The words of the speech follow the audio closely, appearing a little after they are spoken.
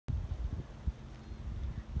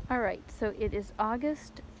Alright, so it is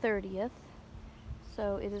August 30th,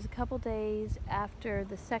 so it is a couple days after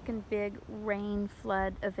the second big rain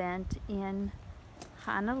flood event in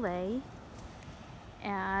Hanalei,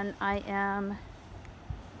 and I am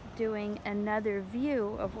doing another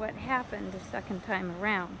view of what happened the second time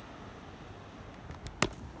around.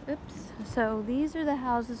 Oops, so these are the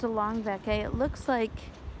houses along Weke. It looks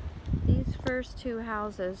like these first two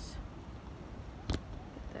houses, get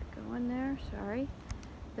that going there, sorry.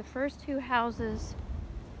 The first two houses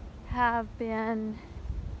have been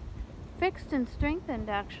fixed and strengthened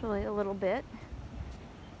actually a little bit.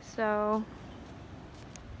 So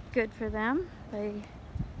good for them. They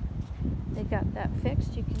got that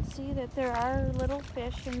fixed. You can see that there are little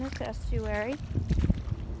fish in this estuary.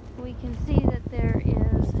 We can see that there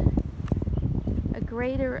is a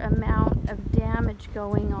greater amount of damage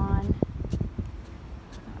going on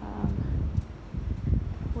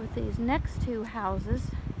with these next two houses.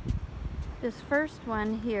 This first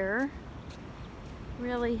one here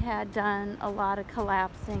really had done a lot of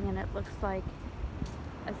collapsing, and it looks like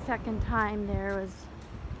a second time there was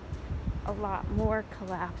a lot more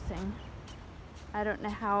collapsing. I don't know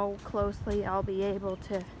how closely I'll be able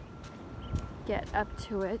to get up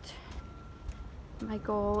to it. My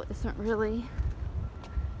goal isn't really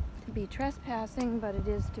to be trespassing, but it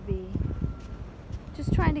is to be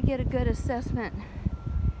just trying to get a good assessment.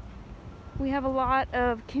 We have a lot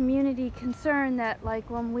of community concern that, like,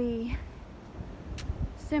 when we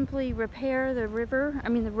simply repair the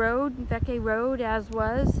road, Weke Road as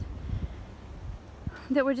was,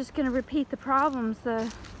 that we're just going to repeat the problems.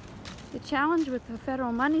 The challenge with the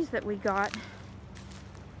federal monies that we got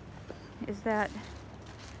is that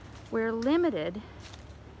we're limited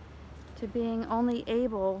to being only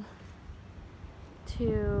able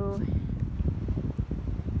to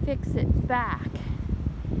fix it back,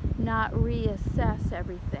 not reassess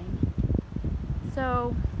everything.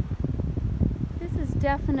 So this is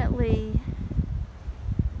definitely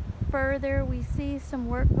further. We see some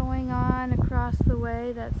work going on across the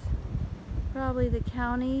way. That's probably the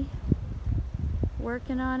county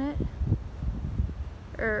working on it.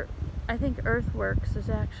 Or I think Earthworks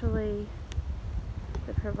is actually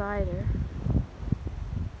the provider,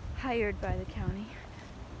 hired by the county.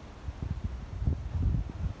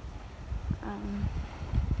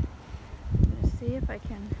 See if I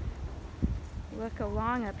can look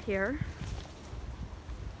along up here.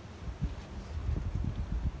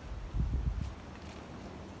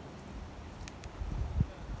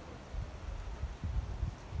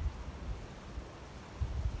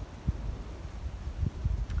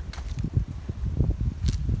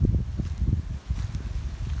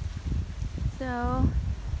 So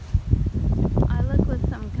I look with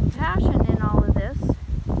some compassion in all of this.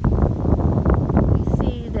 We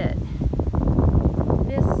see that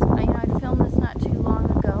I filmed this not too long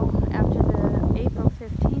ago after the April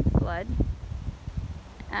 15th flood,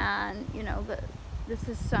 and this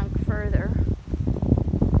is sunk further.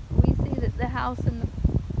 We see that the house in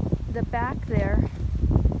the back there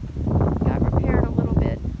got repaired a little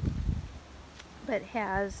bit, but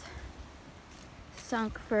has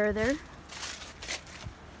sunk further.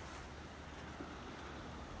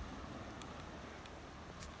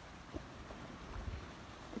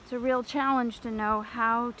 It's a real challenge to know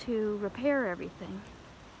how to repair everything.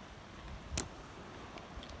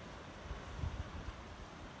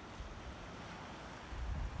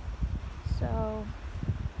 So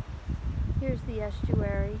here's the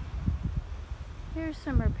estuary. Here's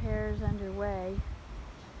some repairs underway.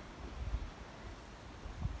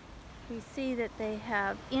 We see that they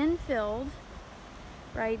have infilled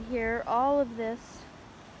right here. All of this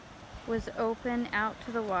was open out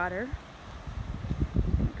to the water.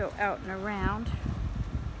 Go out and around.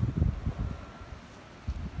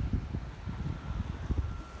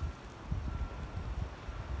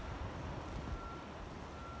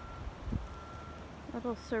 A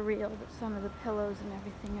little surreal that some of the pillows and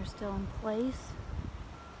everything are still in place.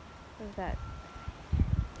 So that,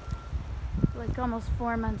 like, almost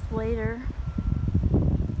 4 months later.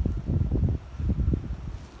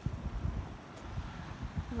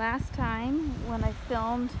 Last time when I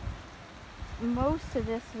filmed, most of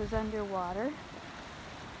this was underwater,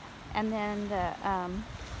 and then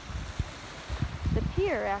the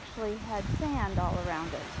pier actually had sand all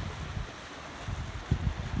around it.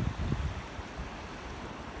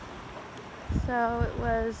 So it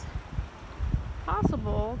was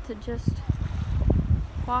possible to just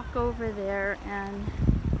walk over there and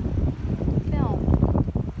film.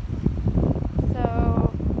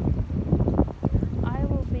 So I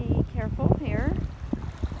will be careful here.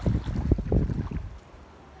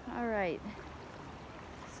 All right.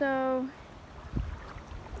 So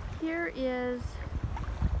here is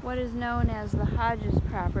what is known as the Hodges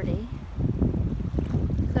property.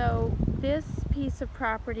 So this piece of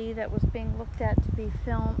property that was being looked at to be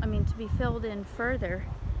filled in further,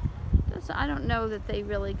 I don't know that they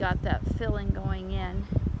really got that filling going in.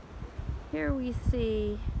 Here we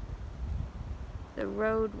see the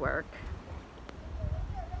road work,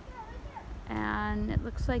 and it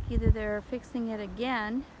looks like either they're fixing it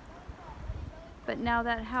again, but now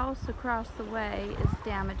that house across the way is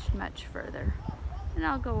damaged much further. And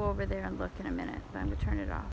I'll go over there and look in a minute, but I'm going to turn it off.